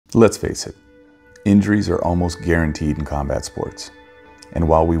Let's face it, injuries are almost guaranteed in combat sports. And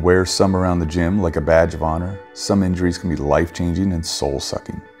while we wear some around the gym like a badge of honor, some injuries can be life-changing and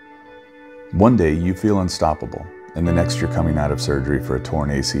soul-sucking. One day you feel unstoppable, and the next you're coming out of surgery for a torn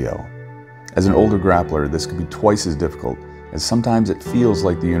ACL. As an older grappler, this can be twice as difficult, as sometimes it feels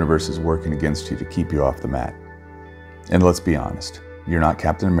like the universe is working against you to keep you off the mat. And let's be honest, you're not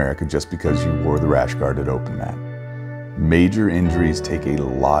Captain America just because you wore the rash guard at open mat. Major injuries take a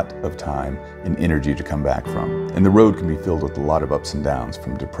lot of time and energy to come back from, and the road can be filled with a lot of ups and downs,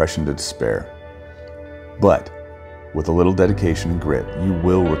 from depression to despair. But with a little dedication and grit, you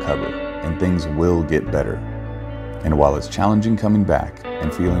will recover, and things will get better. And while it's challenging coming back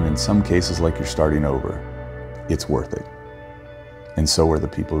and feeling in some cases like you're starting over, it's worth it. And so are the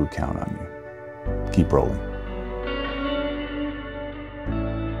people who count on you. Keep rolling.